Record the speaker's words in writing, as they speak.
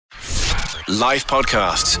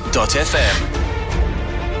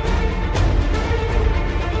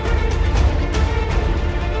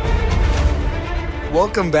livepodcasts.fm.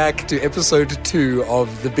 Welcome back to episode 2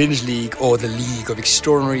 of the Binge League, or the League of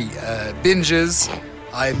Extraordinary Binges.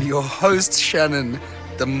 I'm your host, Shannon,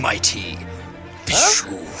 the Mighty.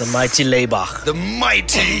 The Mighty Leibach. The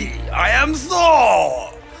Mighty. I am Thor.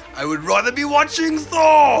 I would rather be watching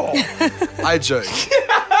Thor. I joke.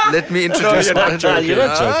 Let me introduce you're not joking. You're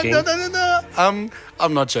not joking. No. I'm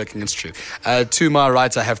not joking. It's true. To my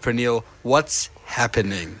right, I have Praneel. What's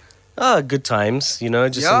happening? Good times,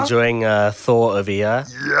 just enjoying Thor over here.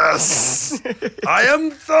 Yes! I am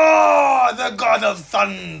Thor, the god of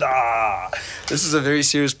thunder. This is a very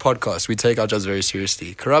serious podcast. We take our jobs very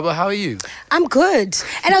seriously. Karaba, how are you? I'm good.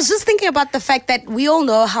 And I was just thinking about the fact that we all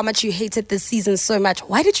know how much you hated this season so much.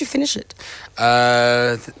 Why did you finish it?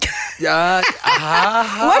 What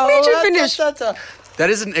made you finish? That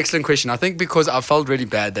is an excellent question. I think because I felt really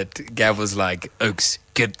bad that Gav was like, Oaks,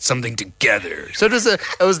 get something together. So it was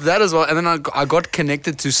that as well. And then I got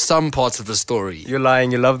connected to some parts of the story. You're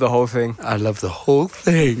lying. You love the whole thing. I love the whole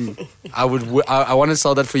thing. I want to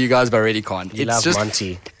sell that for you guys, but I really can't. You love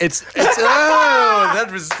Monty. It's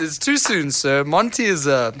too soon, sir. Monty is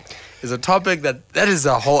a topic that is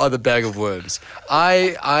a whole other bag of worms.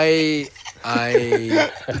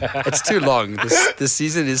 It's too long. This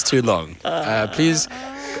season is too long. Please,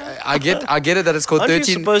 I get it that it's called 13. Aren't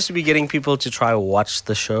you supposed to be getting people to try watch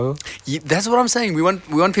the show? Yeah, that's what I'm saying. We want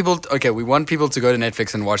people. We want people to go to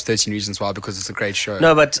Netflix and watch 13 Reasons Why because it's a great show.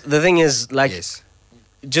 No, but the thing is, yes.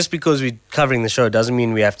 Just because we're covering the show doesn't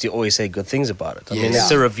mean we have to always say good things about it. I mean, it's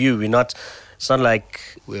a review. It's not like,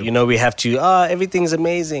 we have to, everything's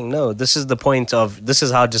amazing. No, this is the point of, this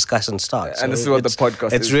is how discussion starts. And this is what the podcast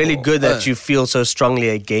is. It's really good that you feel so strongly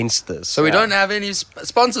against this. So we don't have any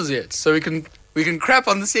sponsors yet. So we can crap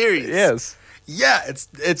on the series. Yes. Yeah,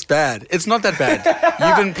 it's bad. It's not that bad.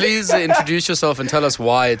 You can please introduce yourself and tell us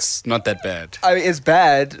why it's not that bad. I mean, it's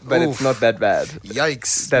bad, but it's not that bad.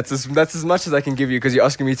 Yikes. That's as much as I can give you because you're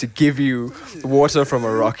asking me to give you water from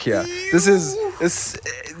a rock here.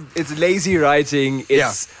 It's lazy writing.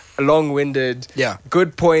 It's long-winded. Yeah.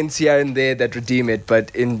 Good points here and there that redeem it,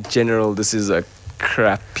 but in general, this is a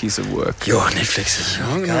crap piece of work. Your Netflix is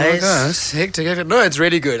young, guys. Hectic. No, it's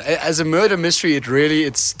really good. As a murder mystery,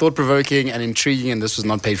 it's thought-provoking and intriguing, and this was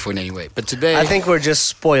not paid for in any way. But today, I think we're just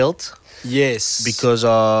spoiled. Yes. Because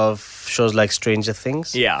of shows like Stranger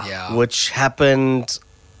Things. Yeah. Which happened.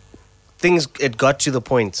 It got to the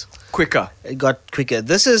point. Quicker. It got quicker.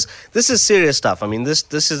 This is serious stuff. I mean,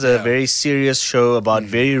 this is a very serious show about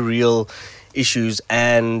very real issues,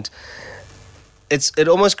 and it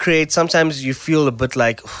almost creates. Sometimes you feel a bit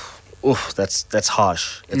like, that's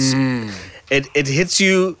harsh. It hits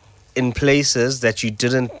you in places that you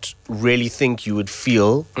didn't really think you would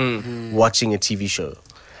feel watching a TV show,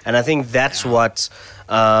 and I think that's what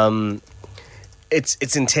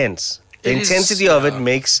it's intense. The intensity of it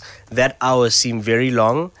makes that hour seem very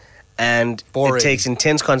long. And boring. It takes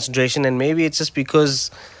intense concentration, and maybe it's just because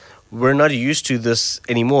we're not used to this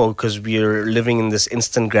anymore because we're living in this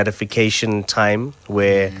instant gratification time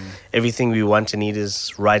where everything we want and need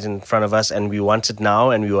is right in front of us, and we want it now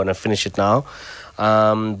and we want to finish it now.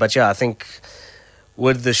 But I think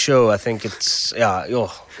with the show, I think it's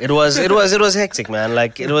it was hectic, man.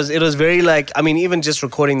 Like it was very like, I mean, even just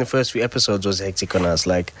recording the first few episodes was hectic on us,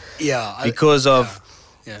 like because of.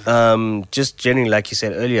 Yeah. Just generally, like you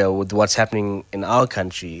said earlier, with what's happening in our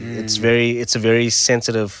country, it's a very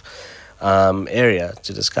sensitive area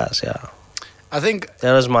to discuss. Yeah, I think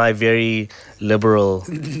that was my very liberal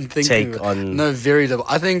take on. No, very liberal.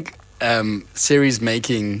 I think series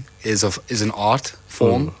making is an art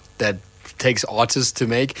form that takes artists to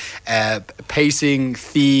make. Pacing,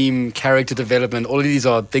 theme, character development, all of these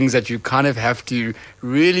are things that you kind of have to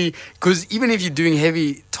really, because even if you're doing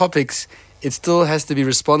heavy topics, it still has to be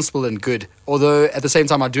responsible and good. Although at the same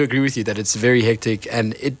time, I do agree with you that it's very hectic,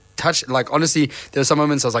 and it touched, like, honestly, there were some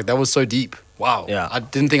moments I was like, that was so deep. Wow. Yeah. I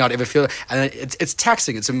didn't think I'd ever feel it. And it's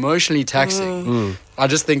taxing. It's emotionally taxing. I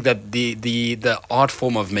just think that the art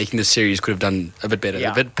form of making the series could have done a bit better.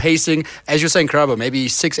 A bit pacing. As you're saying, Karabo, maybe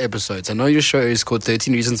 6 episodes. I know your show is called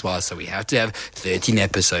 13 Reasons Why, so we have to have 13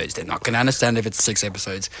 episodes. They're not going to understand if it's 6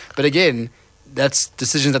 episodes. But again, that's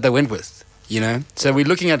decisions that they went with. So we're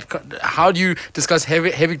looking at how do you discuss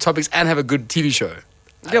heavy topics and have a good TV show.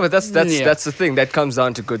 Yeah, but that's the thing. That comes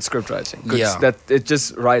down to good script writing. That it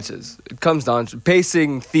just writers. It comes down to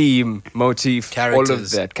pacing, theme, motif, all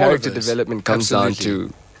of that. Character development comes down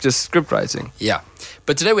to just script writing. Yeah.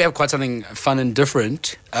 But today we have quite something fun and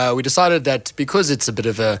different. We decided that because it's a bit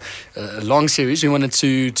of a long series, we wanted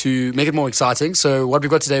to make it more exciting. So what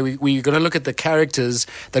we've got today, we're going to look at the characters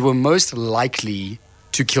that were most likely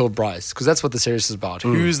to kill Bryce, because that's what the series is about.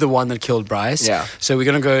 Who's the one that killed Bryce? Yeah. So we're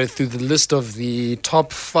going to go through the list of the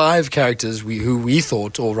top 5 characters who we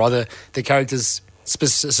thought, or rather the characters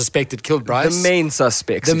suspected killed Bryce. The main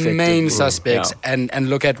suspects. The main suspects, Yeah. and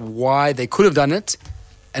look at why they could have done it,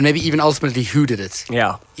 and maybe even ultimately who did it.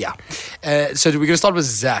 Yeah. Yeah. So we're going to start with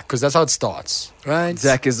Zach, because that's how it starts, right?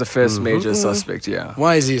 Zach is the first major suspect, yeah.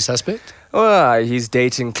 Why is he a suspect? Well, he's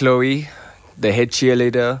dating Chloe, the head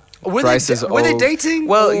cheerleader. Were Bryce they, is were they old. dating?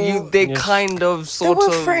 Well, Or- they kind of, sort were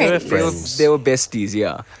of. friends. They were besties,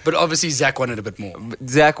 yeah. But obviously Zach wanted a bit more.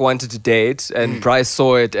 Zach wanted to date, and Bryce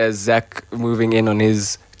saw it as Zach moving in on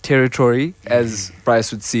his territory, as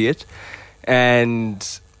Bryce would see it. And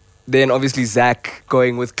then obviously Zach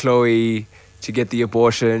going with Chloe to get the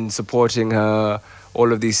abortion, supporting her,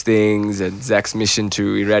 all of these things, and Zach's mission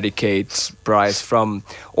to eradicate Bryce from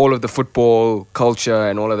all of the football culture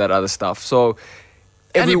and all of that other stuff. So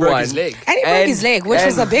And he broke everyone, his leg. And he broke his leg, which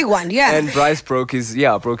was a big one, yeah. And Bryce broke his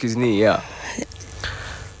knee, yeah.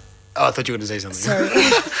 Oh, I thought you were going to say something. Sorry.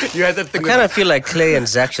 You had that thing I kind of feel like Clay and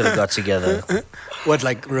Zach should have got together. what,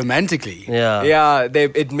 like romantically? Yeah. Yeah,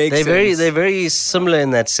 it makes sense. They're very similar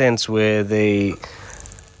in that sense where they.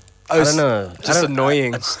 I don't know. Just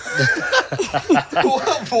annoying.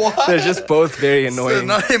 They're just both very So annoying.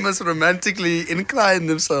 now they must romantically incline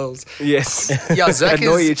themselves. Yes. Yeah, Zach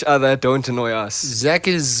Annoy is... each other, don't annoy us. Zach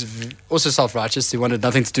is also self-righteous. He wanted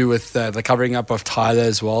nothing to do with the covering up of Tyler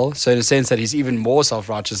as well. So in a sense that he's even more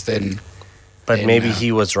self-righteous than... But And, maybe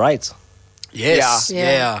he was right. Yes.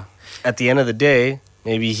 Yeah. Yeah. At the end of the day,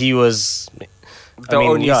 maybe he was. The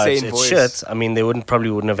only sane it's voice. shit. I mean, they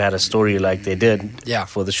probably wouldn't have had a story like they did Yeah.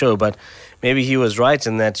 for the show. But maybe he was right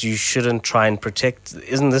in that you shouldn't try and protect.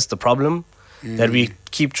 Isn't this the problem? That we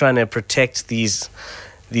keep trying to protect these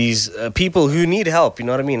people who need help. You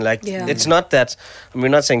know what I mean? Like, Yeah. it's not that. I mean, we're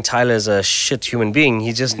not saying Tyler's a shit human being.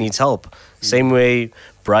 He just needs help. Same way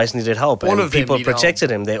Bryce needed help. All and of them people need protected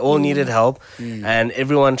him. They all needed help. And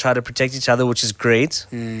everyone tried to protect each other, which is great.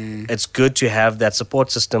 It's good to have that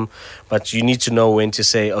support system. But you need to know when to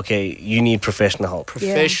say, okay, you need professional help.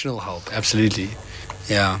 Professional help. Absolutely.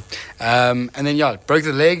 Yeah. And then, broke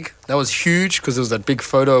the leg. That was huge because there was that big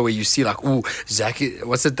photo where you see like, ooh, Zach,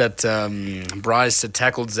 what's it that Bryce had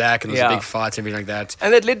tackled Zach and there was a Yeah. big fight, everything like that.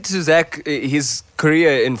 And that led to Zach, his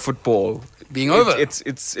career in football. Being over.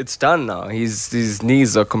 It's done now. His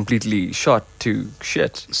knees are completely shot to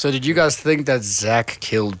shit. So did you guys think that Zach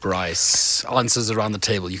killed Bryce? Answers around the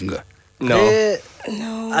table. You can go. No.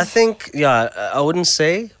 No. I think, I wouldn't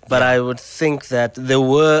say, but I would think that there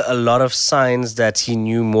were a lot of signs that he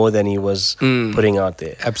knew more than he was putting out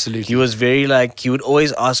there. Absolutely. He was very he would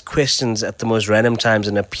always ask questions at the most random times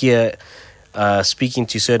and appear speaking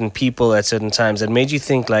to certain people at certain times that made you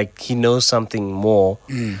think like he knows something more,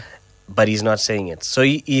 but he's not saying it. So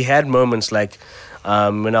he had moments like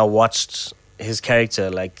when I watched his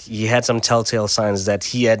character, like he had some telltale signs that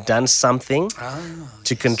he had done something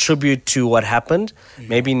to contribute to what happened.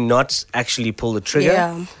 Maybe not actually pull the trigger,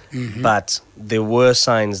 Yeah. but there were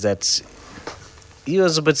signs that he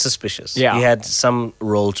was a bit suspicious. Yeah. He had some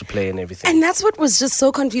role to play in everything. And that's what was just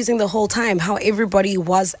so confusing the whole time, how everybody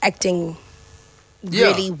was acting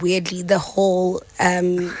really weirdly the whole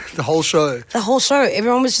The whole show.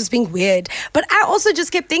 everyone was just being weird, but I also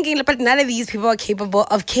just kept thinking, but none of these people are capable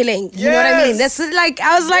of killing, you know what I mean? This is like,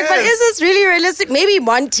 I was like, but is this really realistic? Maybe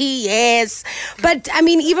Monty, yes, but I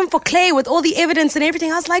mean, even for Clay with all the evidence and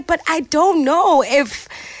everything, I was like, but I don't know if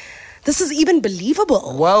this is even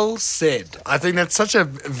believable. Well said. I think that's such a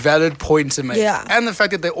valid point to make. Yeah. And the fact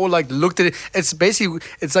that they all like looked at it. It's basically,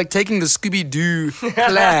 it's like taking the Scooby-Doo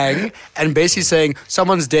clang and basically saying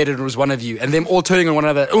someone's dead and it was one of you. And them all turning on one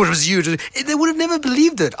another. Oh, it was you. They would have never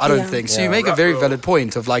believed it, I don't Yeah. think. So you make a very valid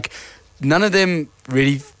point of like, none of them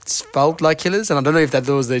really felt like killers. And I don't know if that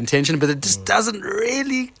was the intention, but it just doesn't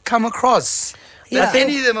really come across. Yeah. That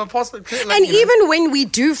any of them are possible. Like, And you know. even when we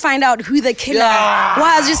do find out who the killer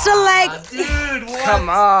was, you're still like, Dude, what? Come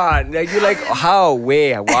on. Like, you're like, how,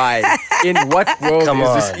 where, why? In what world Come is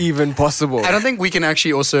on. this even possible? And I think we can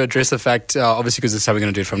actually also address the fact, obviously, because this is how we're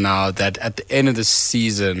going to do it from now, that at the end of the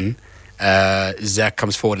season, Zach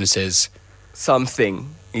comes forward and says,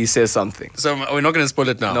 Something. He says something. so we're not going to spoil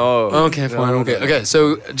it now. No. Okay, fine. No, okay. no. Okay.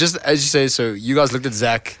 So just as you say, so you guys looked at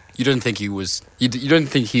Zach. You don't think he was. You don't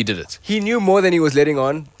think he did it. He knew more than he was letting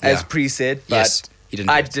on, as Yeah. Pre said. But Yes, he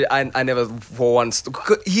didn't do it. I never for once.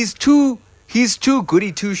 He's too he's too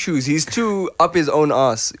goody two shoes. He's too up his own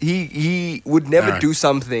ass. He would never do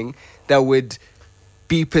something that would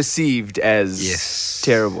be perceived as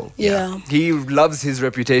terrible. Yeah. He loves his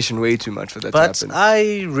reputation way too much for that to But happen.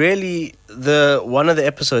 I really, one of the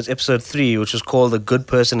episodes, episode 3, which was called "The Good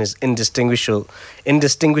Person is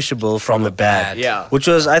Indistinguishable from the Bad," Yeah. which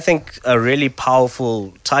was, I think, a really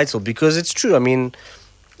powerful title because it's true. I mean,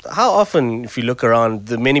 how often, if you look around,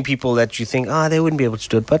 the many people that you think, they wouldn't be able to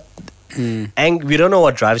do it, but we don't know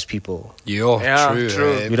what drives people. Yeah,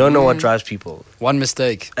 true. We don't know what drives people. One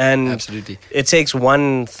mistake. And Absolutely. it takes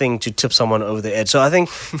one thing to tip someone over the edge. So I think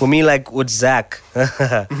for me, like with Zach,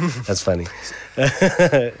 that's funny.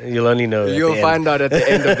 You'll only know. You'll find out at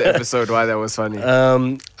the end of the episode why that was funny.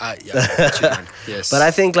 Yes. But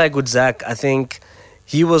I think like with Zach, I think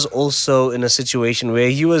he was also in a situation where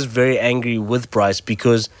he was very angry with Bryce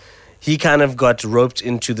because he kind of got roped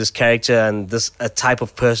into this character and a type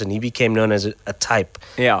of person. He became known as a type.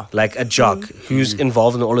 Yeah. Like a jock who's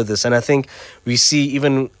involved in all of this. And I think we see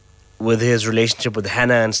even with his relationship with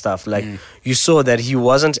Hannah and stuff, like you saw that he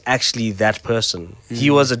wasn't actually that person. He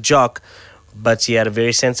was a jock, but he had a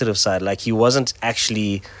very sensitive side. Like he wasn't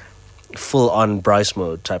actually full on Bryce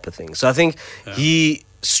mode type of thing. So I think he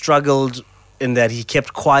struggled in that he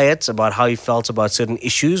kept quiet about how he felt about certain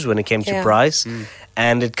issues when it came to Bryce.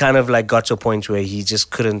 And it kind of like got to a point where he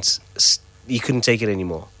just couldn't take it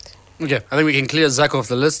anymore. Okay, I think we can clear Zach off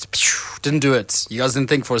the list. Didn't do it. You guys didn't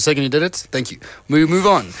think for a second you did it? Thank you. We move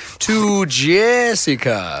on to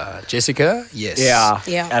Jessica. Jessica? Yes. Yeah.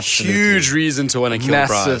 Absolutely. Huge reason to want to kill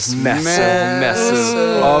Bryce.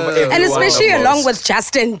 Massive. And especially along with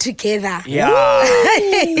Justin together. Yeah.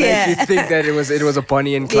 Yeah. You think that it was a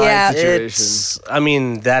Bonnie and Clyde situation. I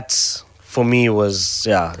mean, that for me was,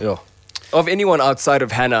 Of anyone outside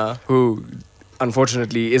of Hannah, who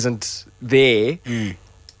unfortunately isn't there,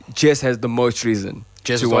 Jess has the most reason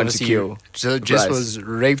to want to kill. So Jess was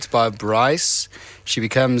raped by Bryce. She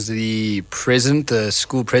becomes the president, the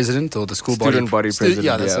school president, or the school Student body president.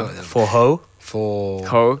 Yeah, that's for Ho. for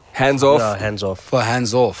Ho, hands off. No, hands off. for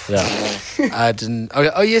hands off. Yeah. I didn't.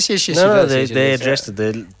 Okay. Oh yes. She No, does, they addressed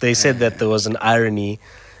it. They said that there was an irony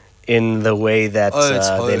in the way that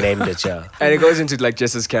they named it, And it goes into like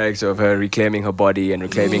Jess's character of her reclaiming her body and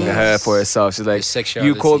reclaiming her for herself. She's like,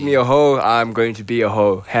 you called me a hoe, I'm going to be a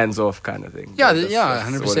hoe, hands off kind of thing. Yeah, That's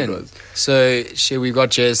 100%. So we've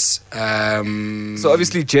got Jess. So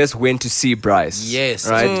obviously Jess went to see Bryce. Yes,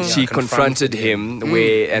 right. yeah, She confronted him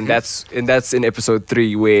where, and that's in episode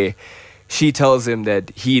 3 where she tells him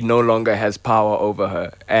that he no longer has power over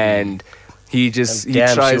her, and he just And he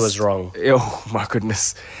damn, tries. she was wrong. Oh my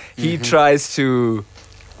goodness. He tries to,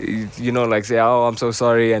 like say, oh, I'm so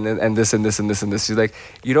sorry, and this and this and this and this. She's like,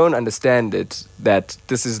 you don't understand it, that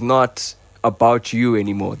this is not about you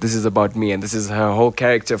anymore. This is about me, and this is her whole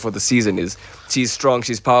character for the season. Is she's strong,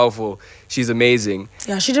 she's powerful, she's amazing.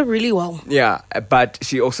 Yeah, she did really well. Yeah, but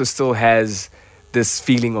she also still has this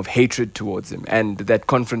feeling of hatred towards him, and that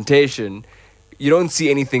confrontation. You don't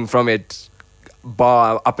see anything from it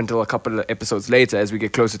bar up until a couple of episodes later as we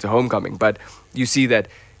get closer to Homecoming, but you see that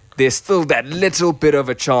there's still that little bit of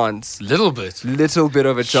a chance Little bit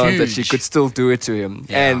that she Huge. could still do it to him,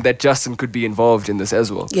 Yeah. and that Justin could be involved in this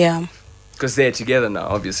as well, Yeah. because they're together now,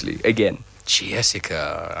 obviously, again.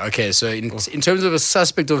 Jessica. Okay, so in terms of a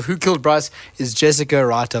suspect of who killed Bryce, is Jessica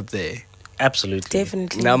right up there? Absolutely.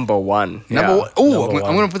 Definitely. Number one. Number Yeah. one. Oh, Number I'm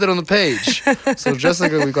one. going to put that on the page. So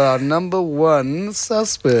Jessica, we got our number one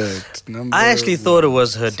suspect. I actually thought it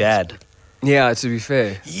was her dad. Yeah, to be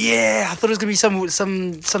fair. Yeah, I thought it was going to be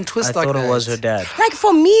some twist I like thought that. it was her dad. Like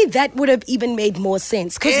for me, that would have even made more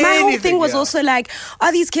sense because my whole Anything, thing was yeah. also like,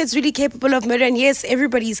 are these kids really capable of murder? And yes,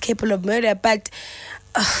 everybody's capable of murder, but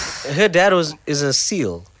Her dad is a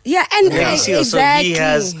SEAL. yeah, and Navy SEAL. exactly. So he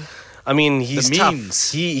has. I mean, he's The tough.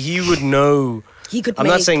 means. He would know. He could I'm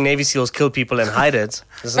make, not saying Navy SEAls kill people and hide it.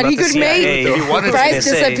 This is but not he the could CIA. make If you wanted to, Bryce they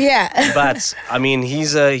say. disappear. But I mean,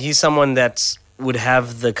 he's someone that would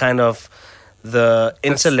have the kind of the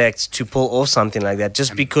intellect to pull off something like that.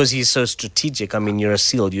 Just because he's so strategic. I mean, you're a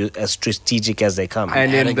SEAL. You're as strategic as they come.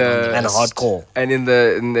 And in the And hardcore. And in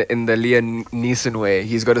the Liam Neeson way,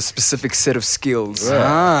 he's got a specific set of skills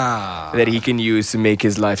that he can use to make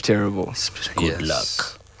his life terrible. Good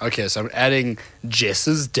luck. Okay, so I'm adding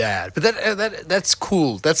Jess's dad, but that's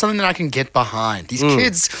cool. That's something that I can get behind. These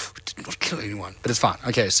kids did not kill anyone, but it's fine.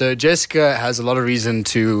 Okay, so Jessica has a lot of reason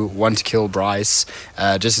to want to kill Bryce,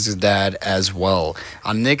 Jessica's dad as well.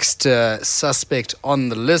 Our next suspect on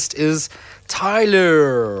the list is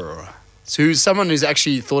Tyler. who's someone who's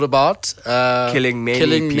actually thought about Killing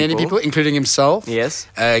many people, including himself. Yes.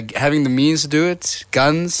 Having the means to do it,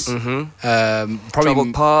 guns, probably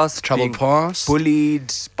Troubled past. troubled being past.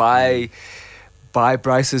 Bullied by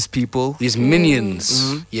Bryce's people. These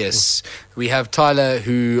minions. Yes. We have Tyler,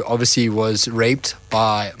 who obviously was raped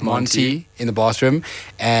by Monty in the bathroom.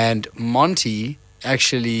 And Monty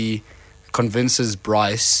actually convinces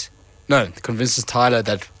Tyler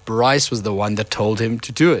that Bryce was the one that told him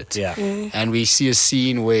to do it. Yeah. And we see a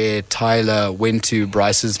scene where Tyler went to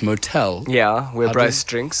Bryce's motel. Yeah, where How Bryce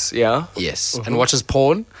drinks. Yeah. Yes. And watches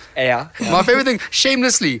porn. Yeah. My favorite thing,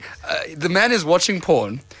 shamelessly, the man is watching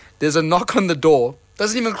porn. There's a knock on the door.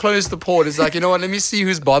 Doesn't even close the porn. It's like, you know what? Let me see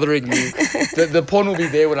who's bothering me. The porn will be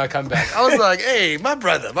there when I come back. I was like, hey, my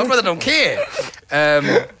brother don't care.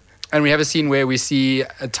 And we have a scene where we see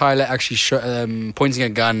Tyler actually pointing a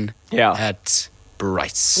gun at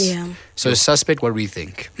Bryce. Yeah. So suspect, what do we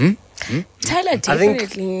think? Tyler, I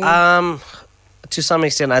definitely. think, to some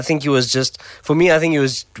extent, I think he was for me, I think he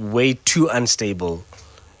was way too unstable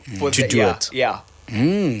to do it. Yeah.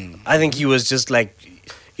 I think he was just like,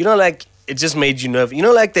 like it just made you nervous.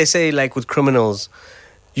 Like they say, like with criminals,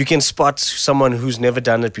 you can spot someone who's never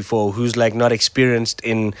done it before, who's like not experienced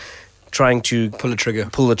in trying to Pull the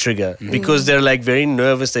trigger. because they're like very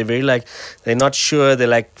nervous. They're very like, they're not sure. They're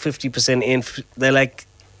like 50% in. They're like,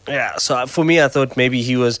 yeah. So for me, I thought maybe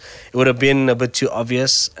it would have been a bit too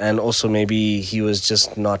obvious. And also maybe he was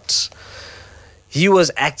just not, he was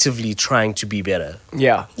actively trying to be better.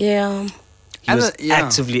 Yeah. Yeah. He was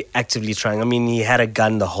actively trying. I mean, he had a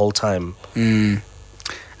gun the whole time.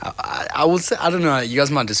 I would say, I don't know, you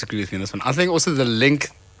guys might disagree with me on this one. I think also the link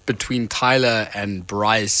between Tyler and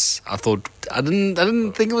Bryce, I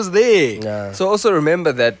didn't think it was there. Yeah. So also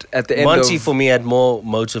remember that at the end Monty, of... for me, had more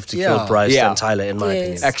motive to kill Bryce than Tyler, in my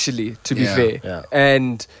opinion. Actually, to be Yeah. fair. Yeah.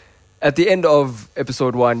 And at the end of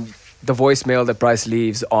episode 1, the voicemail that Bryce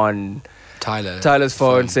leaves on Tyler's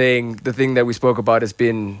phone saying the thing that we spoke about has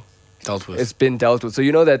been dealt with. it's been dealt with. So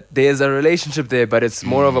you know that there's a relationship there, but it's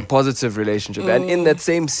more of a positive relationship. And in that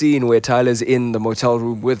same scene where Tyler's in the motel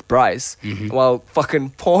room with Bryce, while fucking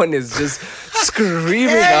porn is just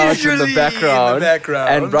screaming out in the background,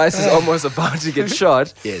 and Bryce is almost about to get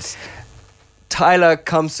shot, Yes. Tyler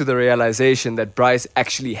comes to the realization that Bryce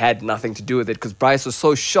actually had nothing to do with it, because Bryce was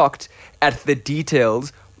so shocked at the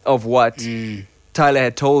details of what Tyler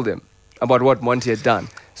had told him about what Monty had done.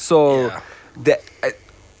 So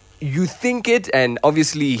you think it, and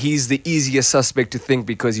obviously he's the easiest suspect to think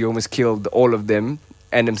because he almost killed all of them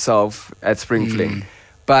and himself at Spring Fling.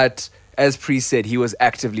 But as Pre said, he was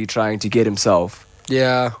actively trying to get himself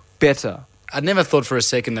better. I never thought for a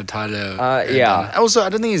second that Tyler... had yeah. done it. Also, I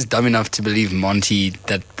don't think he's dumb enough to believe Monty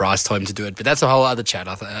that Bryce told him to do it. But that's a whole other chat.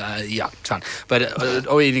 Yeah, it's fine. But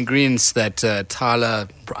all in agreement that Tyler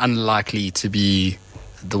unlikely to be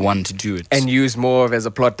the one to do it. And used more of as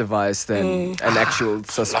a plot device than an actual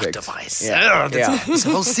suspect. Plot device. Yeah. This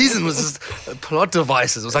whole season was just plot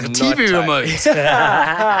devices. It was like a Not TV tight. remote.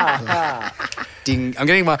 Ding. I'm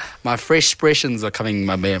getting my fresh expressions are coming.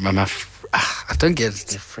 I don't get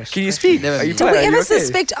it. Can you speak? Are you Did fine? we Are you ever okay?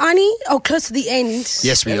 suspect Ani? Oh, close to the end.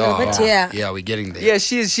 Yes, we A little are. bit, yeah. Yeah, we're getting there. Yeah,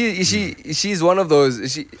 she's one of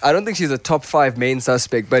those. I don't think she's a top 5 main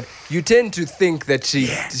suspect, but you tend to think that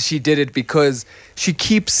she did it because she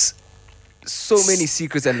keeps so many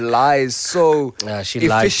secrets and lies so she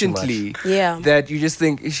lied too efficiently Yeah. that you just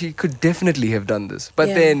think she could definitely have done this. But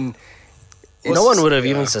Yeah. then No one would have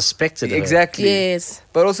even suspected her. exactly. Yes.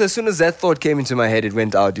 But also, as soon as that thought came into my head, it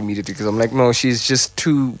went out immediately because I'm like, no, she's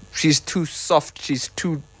too soft. She's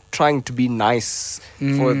too trying to be nice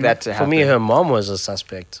for that to For happen. me, her mom was a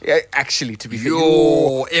suspect. Yeah, actually, to be fair,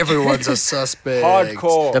 Yo, everyone's a suspect.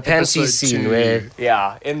 hardcore. The panty Episode scene 2. where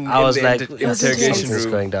Yeah, I was the like, interrogation something's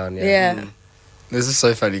room. going down. Yeah. This is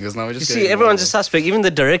so funny because now we're You just see, everyone's a suspect. Even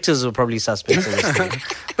the directors were probably suspects in this thing.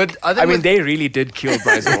 But I think I mean, with, they really did kill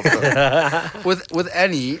Bryce Walker. with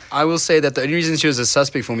Annie, I will say that the only reason she was a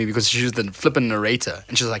suspect for me because she was the flippant narrator,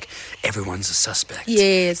 and she was like, "Everyone's a suspect,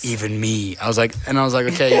 Yes. even me." I was like,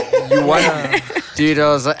 okay, you won, dude. I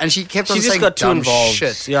was like, and she kept on She just saying got too dumb involved.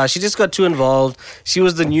 shit. Yeah, she just got too involved. She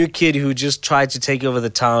was the new kid who just tried to take over the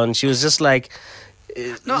town. She was just like,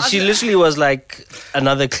 she literally was like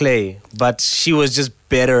another Clay, but she was just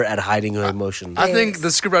better at hiding her emotions. I think the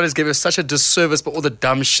scriptwriters gave her such a disservice, but all the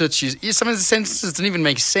dumb shit some of the sentences didn't even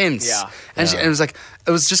make sense. Yeah. And it was like,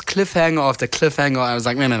 it was just cliffhanger after cliffhanger. I was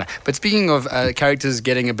like, no. But speaking of characters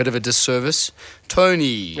getting a bit of a disservice,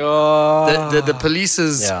 Tony, the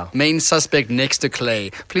police's main suspect next to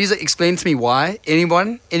Clay. Please explain to me why.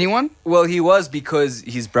 Anyone? Well, he was because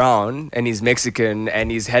he's brown and he's Mexican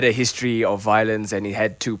and he's had a history of violence and he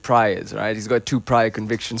had 2 priors, right? He's got 2 prior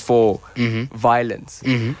convictions for violence.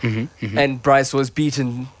 And Bryce was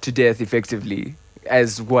beaten to death effectively,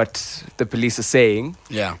 as what the police are saying.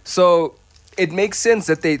 Yeah. So it makes sense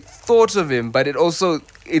that they thought of him, but it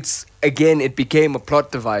became a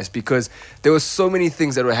plot device because there were so many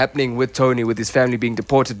things that were happening with Tony, with his family being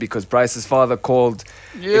deported because Bryce's father called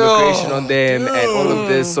immigration on them and all of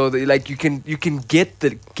this. So that, you can get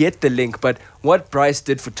the link, but what Bryce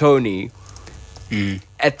did for Tony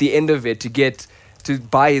at the end of it to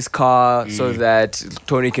buy his car so that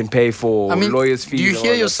Tony can pay for lawyers' fees. Do you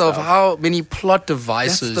hear yourself how many plot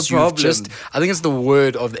devices That's the problem. I think it's the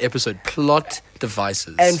word of the episode, plot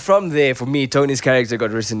devices. And from there, for me, Tony's character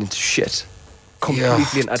got written into shit.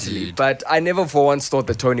 Completely and utterly. Dude. But I never for once thought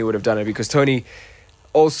that Tony would have done it because Tony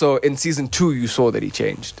also, in season 2, you saw that he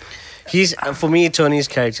changed. For me, Tony's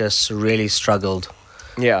character really struggled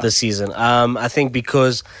this season. I think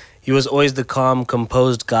because he was always the calm,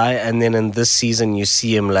 composed guy, and then in this season you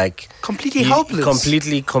see him completely helpless.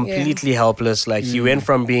 Completely helpless. He went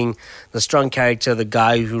from being the strong character, the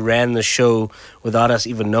guy who ran the show without us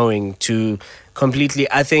even knowing, to completely.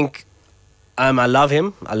 I think I love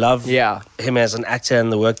him. I love him as an actor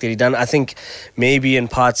and the work that he done. I think maybe in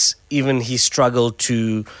parts even he struggled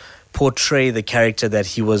to portray the character that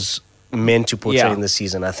he was meant to portray in the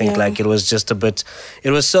season. I think it was just a bit.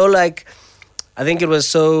 It was so I think it was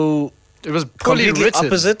so It was completely written.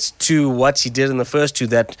 opposite to what he did in the first 2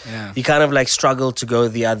 that he kind of struggled to go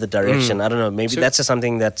the other direction. I don't know. Maybe that's just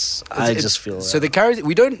something I just feel. So the character,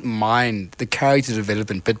 we don't mind the character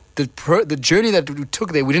development, but the journey that we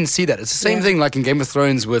took there, we didn't see that. It's the same thing like in Game of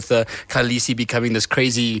Thrones with Khaleesi becoming this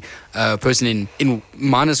crazy person in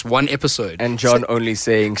minus 1 episode, and Jon only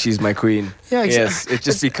saying she's my queen. Yeah, exactly. Yes, it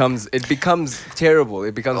just becomes terrible.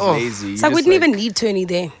 It becomes lazy. So I wouldn't even need Tony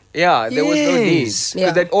there. Yeah, there was no need.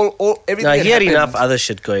 Yeah. That everything. No, that he had happened, enough other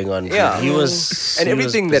shit going on. Yeah. He was. and he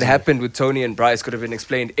everything was that busy. happened with Tony and Bryce could have been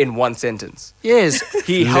explained in 1 sentence. Yes.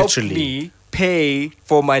 He helped Literally. me pay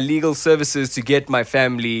for my legal services to get my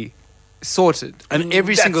family sorted. And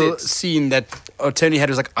every That's single it. scene that Tony had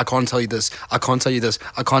was like, I can't tell you this, I can't tell you this,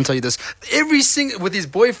 I can't tell you this. Every single, with his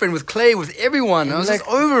boyfriend, with Clay, with everyone. I was just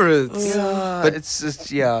over it. But it's just,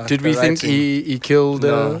 Did we the think writing. he killed...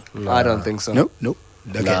 No, I don't think so. Nope.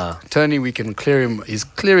 Okay. Nah. Tony, we can clear him. He's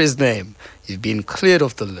clear his name. He's been cleared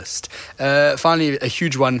off the list. Finally, a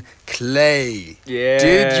huge one, Clay. Yeah.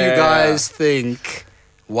 Did you guys think,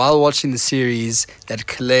 while watching the series, that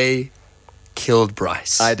Clay killed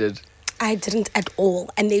Bryce? I did. I didn't at all,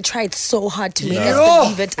 and they tried so hard to make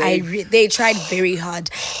us believe it. They tried very hard.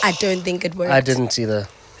 I don't think it worked. I didn't either.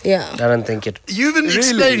 Yeah. I don't think it. You even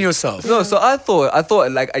explain yourself. No, so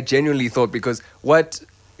I genuinely thought, because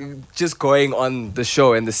just going on the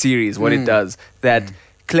show and the series, what it does, that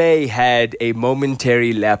Clay had a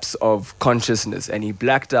momentary lapse of consciousness and he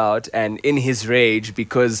blacked out, and in his rage,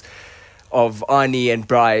 because of Arnie and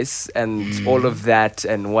Bryce and all of that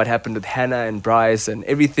and what happened with Hannah and Bryce and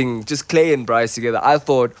everything, just Clay and Bryce together, I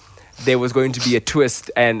thought there was going to be a twist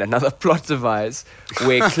and another plot device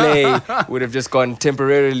where Clay would have just gone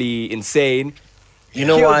temporarily insane. You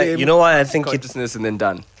know killed why? him, You know why I think it. consciousness and then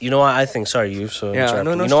done. You know why I think. Sorry, you. So Yeah,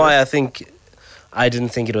 interrupting. no You know why stress. I think I didn't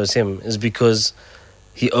think it was him is because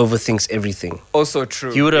he overthinks everything. Also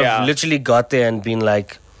true. He would have literally got there and been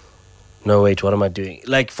like, "No, wait, what am I doing?"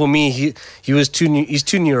 Like for me, he was he's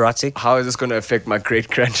too neurotic. How is this going to affect my great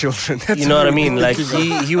grandchildren? You know what I mean? Like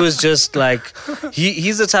he was just like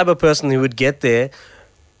he's the type of person who would get there,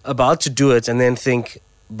 about to do it, and then think,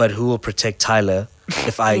 "But who will protect Tyler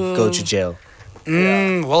if I go to jail?"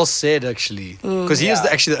 Well said, actually. Because he was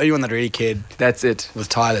actually the only one that really cared That's it. with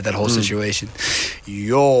Tyler, that whole situation.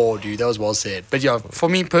 Yo, dude, that was well said. But yeah, for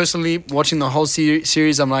me personally, watching the whole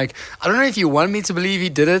series, I'm like, I don't know if you want me to believe he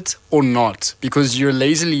did it or not, because you're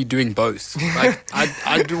lazily doing both.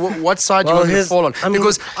 Like, what side do you Well, want me to fall on? I mean-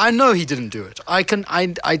 because I know he didn't do it. I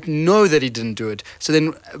know that he didn't do it. So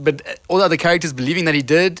then, but all the other characters believing that he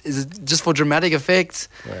did, is it just for dramatic effect?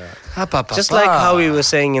 Just like how we were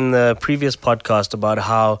saying in the previous podcast about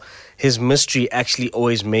how his mystery actually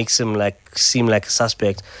always makes him seem like a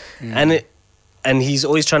suspect, and he's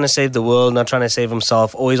always trying to save the world, not trying to save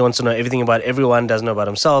himself. Always wants to know everything about everyone, doesn't know about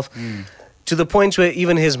himself. to the point where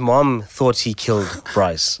even his mom thought he killed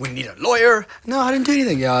Bryce. We need a lawyer. No, I didn't do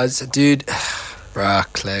anything. Yeah, it's, dude. Bruh,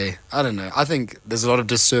 Clay. I don't know. I think there's a lot of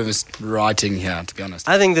disservice writing here, to be honest.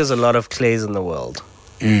 I think there's a lot of Clays in the world.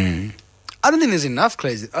 I don't think there's enough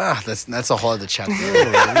Clays. That's a harder chat. No,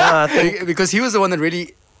 I think Because he was the one that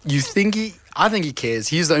really... I think he cares.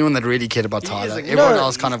 He's the only one that really cared about Tyler. No, Everyone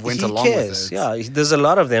else kind of went he along cares. with it. Yeah, there's a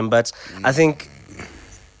lot of them, but I think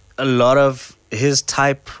a lot of his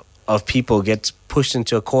type of people get pushed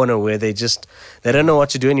into a corner where they don't know what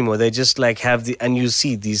to do anymore. They just like have and you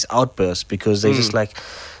see these outbursts because they just like,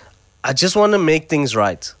 I just want to make things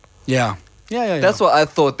right. Yeah. That's what I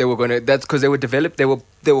thought they were going to. That's because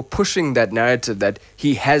they were pushing that narrative that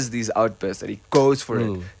he has these outbursts, that he goes for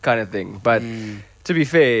it, kind of thing. But to be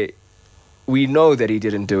fair, we know that he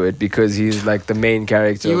didn't do it because he's like the main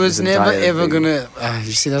character. He of was this never entire ever thing. gonna.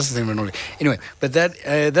 You see, that's the thing we're not. Anyway, but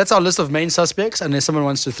that's our list of main suspects. Unless someone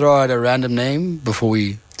wants to throw out a random name before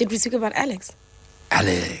we. Did we speak about Alex?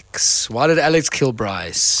 Alex. Why did Alex kill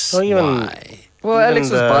Bryce? Well, even- Why? Well, Even Alex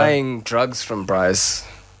was the- buying drugs from Bryce.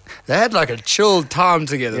 They had like a chilled time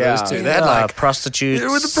together. Yeah. Those two. They had like prostitutes,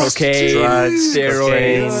 Yeah, with the Cocaine, drugs,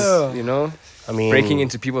 steroids, cocaine. you know, I mean, breaking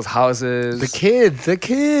into people's houses. the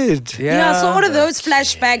kid. Yeah. So all of those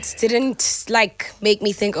flashbacks didn't like make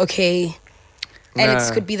me think, okay, Alex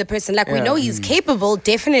Nah. could be the person. Like we Yeah. know he's capable,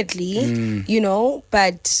 definitely, you know,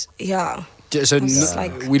 but yeah. So just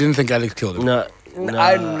like- we didn't think Alex killed him. No,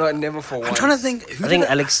 I'm not never for one. I'm trying to think. I think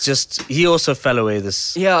Alex he also fell away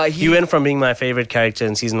this. Yeah, he went from being my favorite character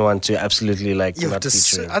in season 1 to absolutely like not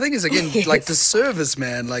featuring. I think it's again like the service,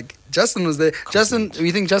 man. Like Justin was there. Justin,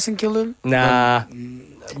 you think Justin killed him? Nah,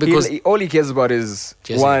 Because all he cares about is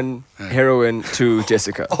Jessica. 1, heroin, 2,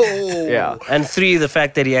 Jessica. oh Yeah. And 3, the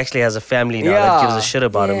fact that he actually has a family now that Yeah. gives a shit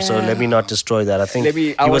about him. So Yeah. let me not destroy that. I think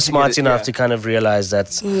Maybe I he want was to smart get it- enough yeah. to kind of realize that.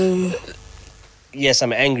 Yes,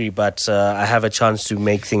 I'm angry, but I have a chance to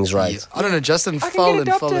make things right. Yeah. I don't know. Justin can fell get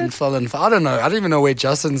and fell and adopted. fell and fell. I don't know. I don't even know where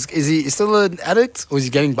Justin's. Is he still an addict or is he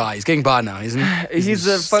getting by? He's getting by now, isn't he? He's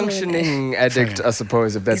a functioning addict, I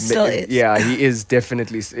suppose. If that's He still is. Yeah, he is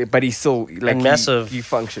definitely. But he's still like And massive- He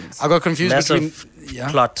functions. I got confused Massive between.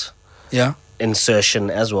 Yeah. plot Yeah. insertion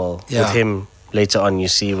as well Yeah. with him later on. You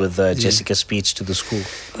see with Jessica's speech to the school.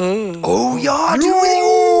 Oh yeah, dude.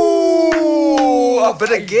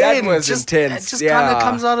 But again, That was just, intense. It just kind Yeah. of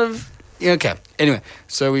comes out of. Yeah, okay. Anyway,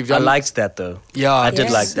 so we've I done. liked that though. Yeah, I did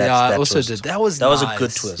Yes. like that. Yeah, I that also twist. did. That was a nice.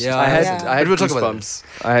 good twist. Yeah, I had Yeah. I had But we'll talk about goosebumps.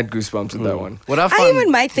 I had goosebumps with that one. What I I find,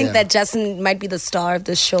 even might think yeah. that Justin might be the star of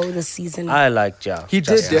the show this season. I liked He did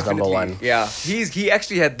Justin's definitely. number 1. Yeah, he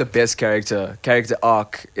actually had the best character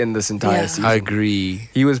arc in this entire Yeah. season. I agree.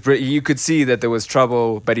 He was. You could see that there was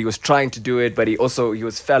trouble, but he was trying to do it. But he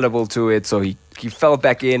was fallible to it. So he fell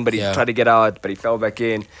back in, but he Yeah. tried to get out, but he fell back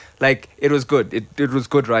in. Like it was good. It was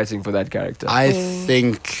good writing for that character. I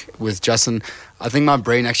think with Justin, I think my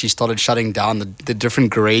brain actually started shutting down the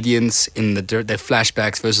different gradients in the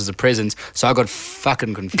flashbacks versus the present. So I got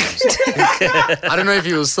fucking confused. I don't know if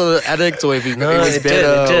he was still an addict or if he was it did,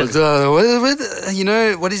 better. it did. You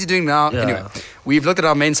know, what is he doing now? Yeah. Anyway, we've looked at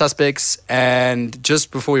our main suspects, and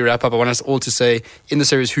just before we wrap up, I want us all to say, in the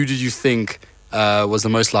series, who did you think was the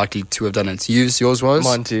most likely to have done it? Yours was?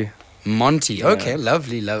 Monty. Okay,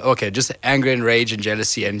 lovely. Okay, just anger and rage and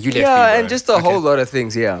jealousy, and you left me, Yeah, bro. and just a whole lot of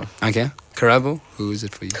things. Yeah. Okay, Karabo, who is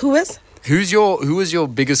it for you? Who is? Who was your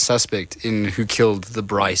biggest suspect in who killed the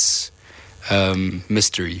Bryce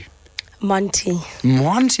mystery? Monty.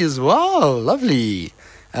 Monty as well. Lovely.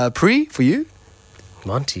 Pre for you?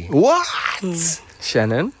 Monty. What?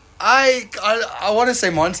 Shannon. I want to say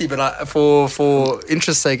Monty, but for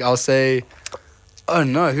interest's sake, I'll say. Oh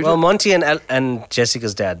no! Well, Monty and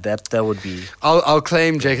Jessica's dad. That would be. I'll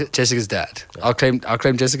claim Jessica's dad. I'll claim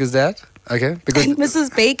Jessica's dad. Okay, because And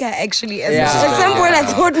Mrs. Baker actually is. Yeah. At some point I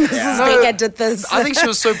thought Mrs. No, Baker did this. I think she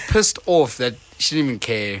was so pissed off that she didn't even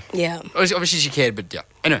care. Yeah. Obviously she cared, but yeah.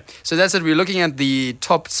 Anyway, so that's it. We're looking at the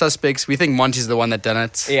top suspects. We think Monty's the one that done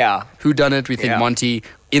it. Yeah. Who done it? We think Yeah. Monty.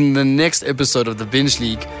 In the next episode of the Binge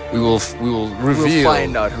League, we will reveal We'll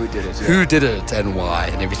find out who did it. Yeah. who did it and why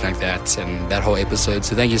and everything like that and that whole episode.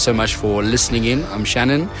 So thank you so much for listening in. I'm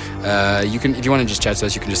Shannon. You can, if you want to just chat to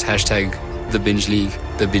us, you can just hashtag the Binge League,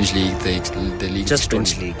 the league. Just extraordinary.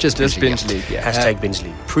 Binge League. Just Just Binge binge League. league. Yeah. Hashtag binge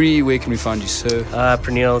league. Pre, where can we find you, sir?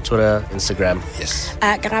 Preneel, Twitter, Instagram. Yes.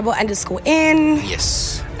 Karabo_N.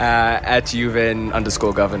 Yes. At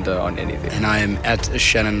Juven_Governor on anything. And I am at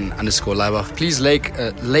Shannon_Leibach. Please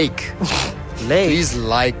Please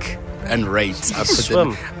like and rate. I put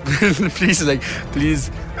Swim. them.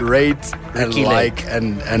 Please rate and Ricky like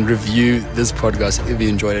and review this podcast if you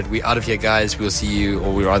enjoyed it. We're out of here, guys. We'll see you,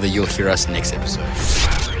 or rather, you'll hear us next episode.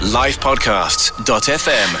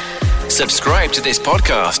 Livepodcasts.fm. Subscribe to this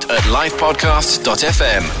podcast at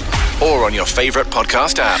livepodcasts.fm or on your favorite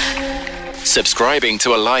podcast app. Subscribing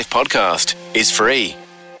to a live podcast is free.